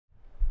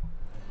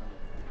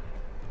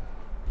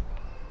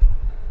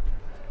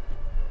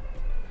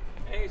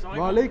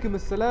Wa alaikum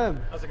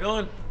assalam. How's it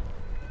going?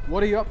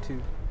 What are you up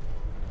to?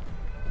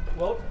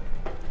 Well,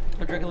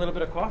 I drink a little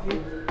bit of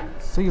coffee.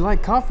 So you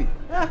like coffee?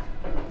 Yeah,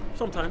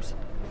 sometimes.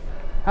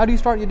 How do you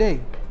start your day?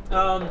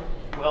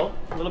 Well,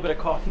 a little bit of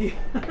coffee.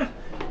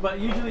 But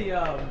usually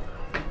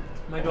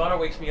my daughter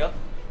wakes me up.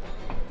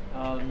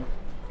 And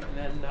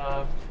then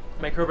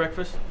make her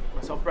breakfast,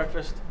 myself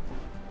breakfast.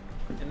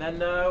 And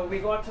then we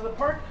go out to the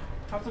park,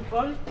 have some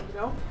fun, you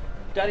know.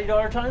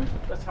 Daddy-daughter time.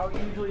 That's how it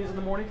usually is in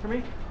the morning for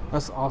me.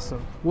 That's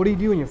awesome. What do you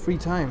do in your free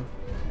time?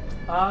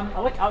 I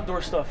like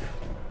outdoor stuff.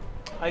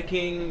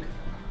 Hiking,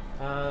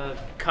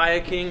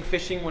 kayaking,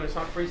 fishing when it's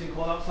not freezing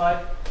cold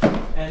outside,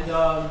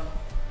 and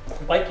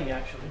biking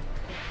actually.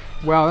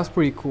 Wow, that's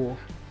pretty cool.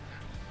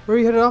 Where are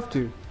you headed off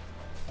to?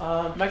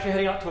 I'm actually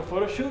heading out to a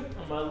photo shoot.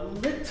 I'm a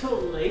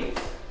little late.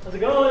 How's it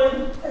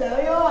going?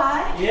 Hello, you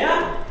alright?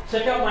 Yeah?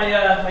 Check out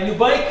my my new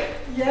bike.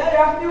 Yeah, you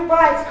have new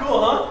bikes.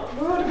 Cool, huh?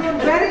 Good,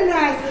 good, very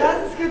nice.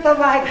 Das ist guter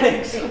Bike.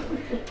 Thanks.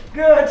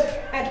 Good.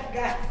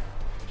 Guys.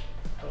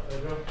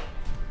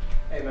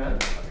 Hey man,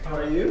 how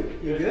are you?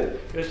 You good?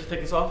 You guys should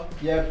take this off?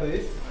 Yeah,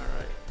 please.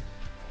 Alright.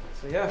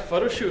 So yeah,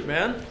 photo shoot,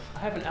 man. I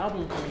have an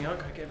album coming out.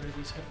 Gotta get rid of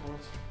these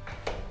headphones.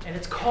 And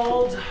it's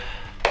called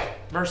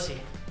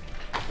Mercy.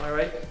 Am I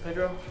right,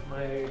 Pedro? Am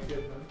I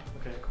good, man?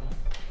 Okay, cool.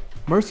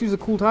 Mercy is a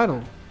cool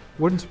title.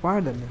 What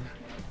inspired that name?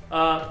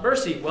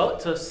 Mercy, well,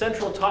 it's a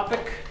central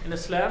topic in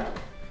Islam.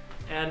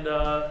 And you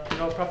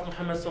know, Prophet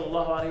Muhammad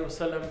sallallahu alaihi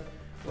wasallam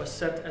was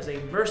sent as a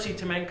mercy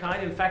to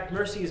mankind. In fact,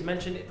 mercy is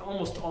mentioned in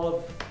almost all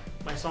of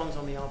my songs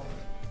on the album.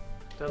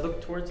 Do I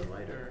look towards the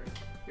light or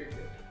you're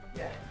good?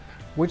 Yeah.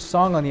 Which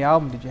song on the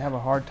album did you have a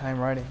hard time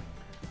writing?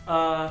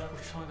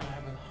 Which song did I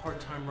have a hard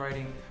time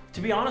writing?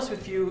 To be honest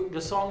with you,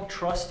 the song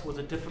Trust was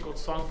a difficult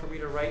song for me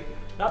to write.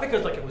 Not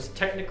because like it was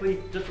technically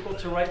difficult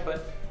to write,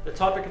 but the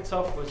topic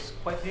itself was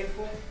quite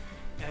painful.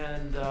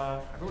 And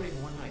I wrote it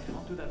in one night. I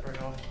don't do that very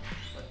often.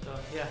 But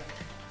yeah,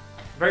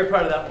 very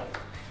proud of that one.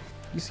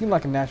 You seem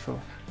like a natural.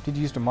 Did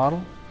you use the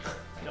model?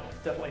 No,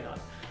 definitely not.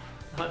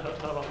 Not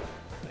at all.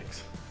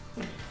 Thanks.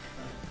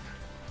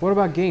 What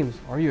about games?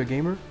 Are you a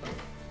gamer?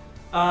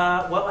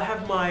 Well, I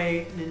have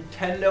my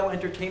Nintendo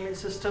Entertainment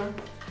System,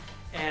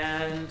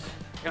 and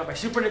I got my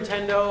Super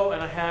Nintendo,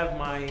 and I have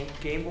my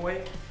Game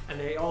Boy, and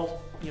they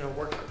all, you know,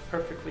 work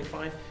perfectly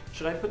fine.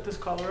 Should I put this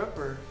collar up,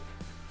 or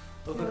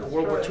look like a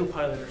World War II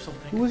pilot or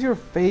something? Who was your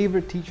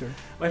favorite teacher?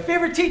 My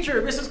favorite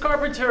teacher, Mrs.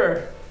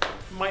 Carpenter,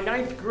 my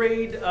 9th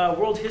grade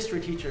world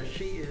history teacher.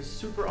 She is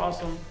super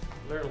awesome.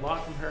 Learned a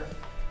lot from her,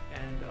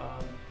 and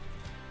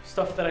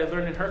stuff that I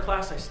learned in her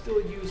class I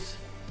still use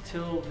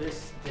till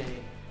this day.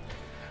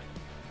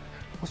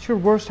 What's your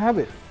worst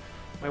habit?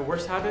 My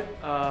worst habit?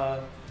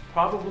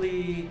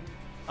 Probably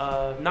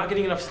not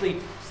getting enough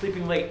sleep,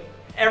 sleeping late.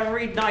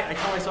 Every night I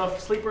tell myself,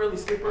 sleep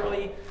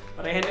early,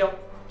 but I end up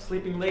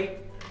sleeping late.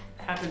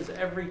 It happens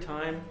every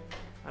time.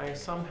 I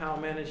somehow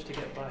manage to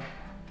get by.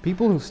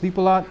 People who sleep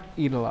a lot,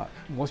 eat a lot.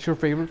 What's your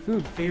favorite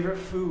food? Favorite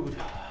food?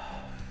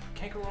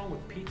 Can't go wrong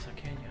with pizza,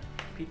 can you?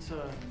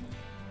 Pizza,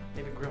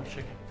 maybe grilled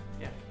chicken,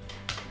 yeah.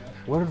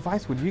 What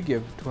advice would you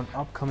give to an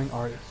upcoming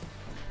artist?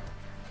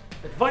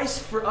 Advice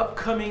for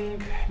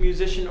upcoming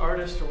musician,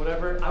 artist, or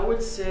whatever, I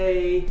would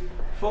say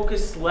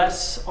focus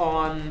less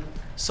on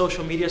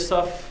social media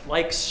stuff,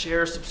 likes,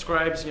 shares,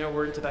 subscribes, you know,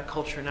 we're into that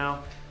culture now.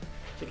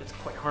 I think it's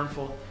quite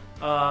harmful.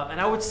 And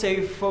I would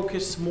say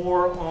focus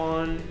more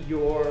on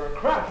your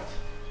craft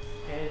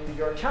and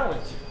your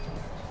talent.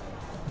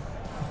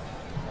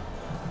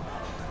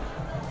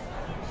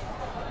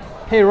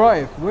 Hey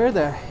Raef, where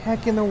the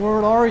heck in the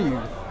world are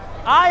you?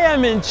 I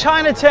am in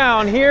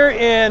Chinatown here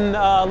in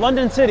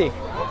London City.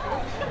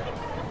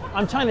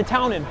 I'm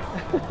Chinatowning.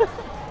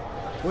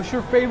 What's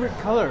your favorite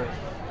color?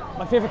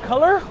 My favorite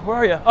color? Where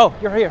are you? Oh,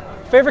 you're here.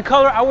 Favorite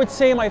color? I would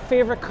say my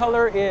favorite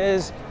color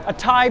is a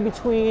tie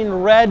between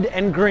red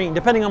and green,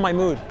 depending on my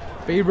mood.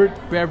 Favorite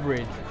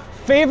beverage?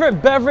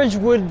 Favorite beverage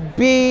would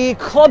be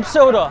club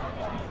soda.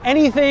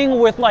 Anything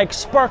with like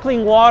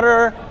sparkling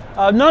water.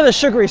 None of the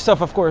sugary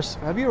stuff, of course.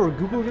 Have you ever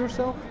Googled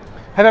yourself?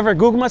 Have I ever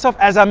Googled myself?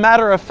 As a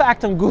matter of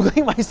fact, I'm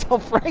Googling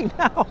myself right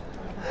now.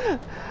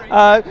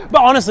 But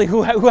honestly,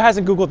 who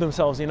hasn't Googled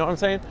themselves, you know what I'm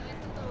saying?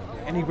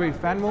 Any great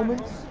fan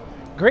moments?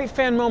 Great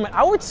fan moment.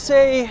 I would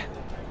say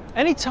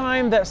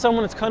anytime that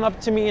someone has come up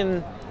to me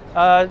and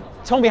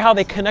told me how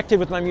they connected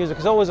with my music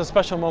is always a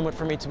special moment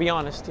for me, to be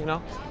honest, you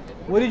know?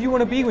 What did you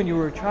want to be when you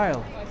were a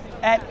child?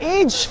 At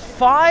age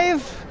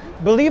 5,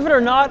 believe it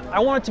or not, I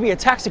wanted to be a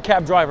taxi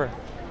cab driver.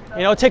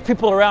 You know, take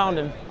people around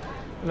and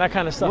that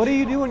kind of stuff. What do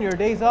you do on your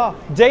days off?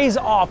 Days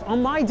off.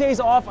 On my days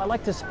off, I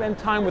like to spend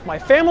time with my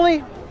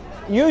family.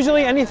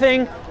 Usually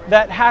anything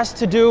that has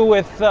to do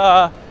with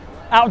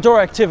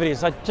outdoor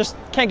activities. I just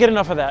can't get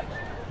enough of that.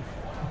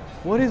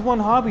 What is one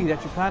hobby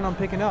that you plan on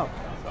picking up?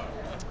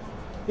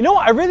 You know,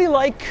 I really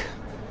like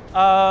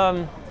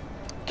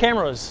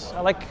cameras.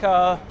 I like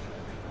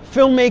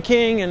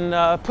filmmaking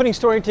and putting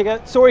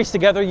stories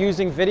together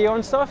using video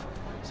and stuff.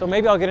 So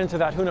maybe I'll get into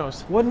that, who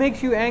knows? What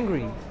makes you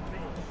angry?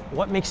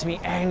 What makes me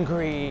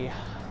angry?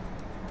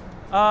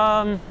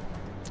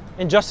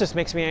 injustice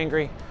makes me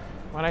angry.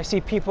 When I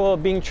see people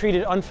being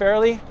treated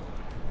unfairly,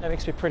 that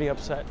makes me pretty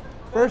upset.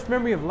 First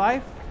memory of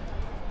life?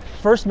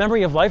 First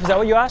memory of life, is that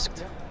what you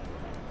asked?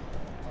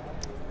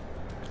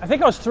 I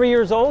think I was 3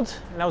 years old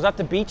and I was at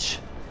the beach.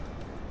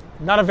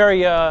 Not a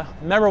very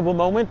memorable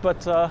moment,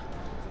 but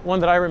one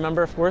that I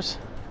remember, of course.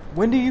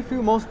 When do you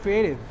feel most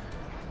creative?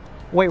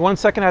 Wait 1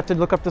 second, I have to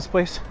look up this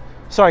place.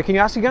 Sorry, can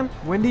you ask again?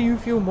 When do you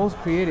feel most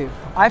creative?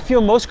 I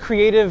feel most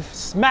creative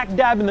smack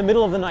dab in the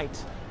middle of the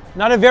night.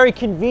 Not a very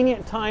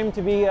convenient time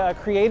to be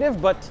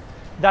creative, but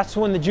that's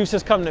when the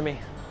juices come to me.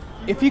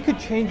 If you could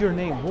change your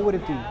name, what would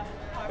it be?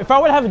 If I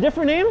would have a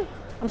different name,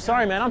 I'm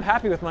sorry, man, I'm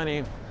happy with my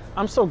name.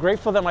 I'm so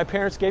grateful that my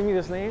parents gave me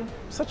this name.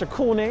 Such a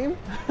cool name,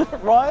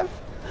 Raef.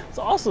 It's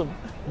awesome.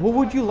 What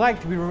would you like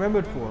to be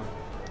remembered for?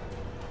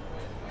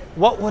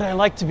 What would I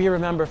like to be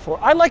remembered for?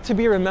 I'd like to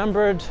be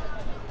remembered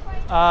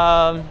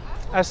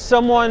as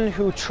someone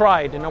who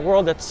tried in a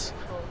world that's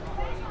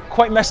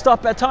quite messed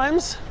up at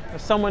times,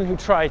 as someone who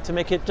tried to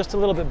make it just a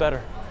little bit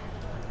better.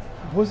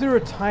 Was there a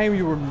time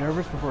you were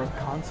nervous before a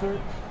concert?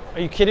 Are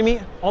you kidding me?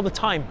 All the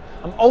time.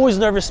 I'm always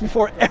nervous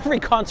before every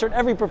concert,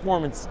 every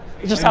performance.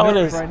 It's just how it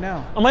is. Right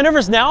now. Am I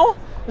nervous now?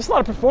 It's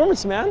not a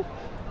performance, man.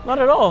 Not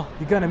at all.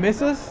 You gonna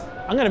miss us?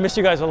 I'm gonna miss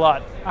you guys a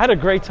lot. I had a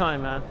great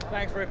time, man.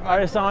 Thanks, Raef. All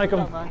right,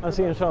 assalamu alaikum. I'll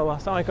see you inshallah.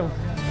 Assalamu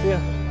alaikum. See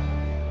ya.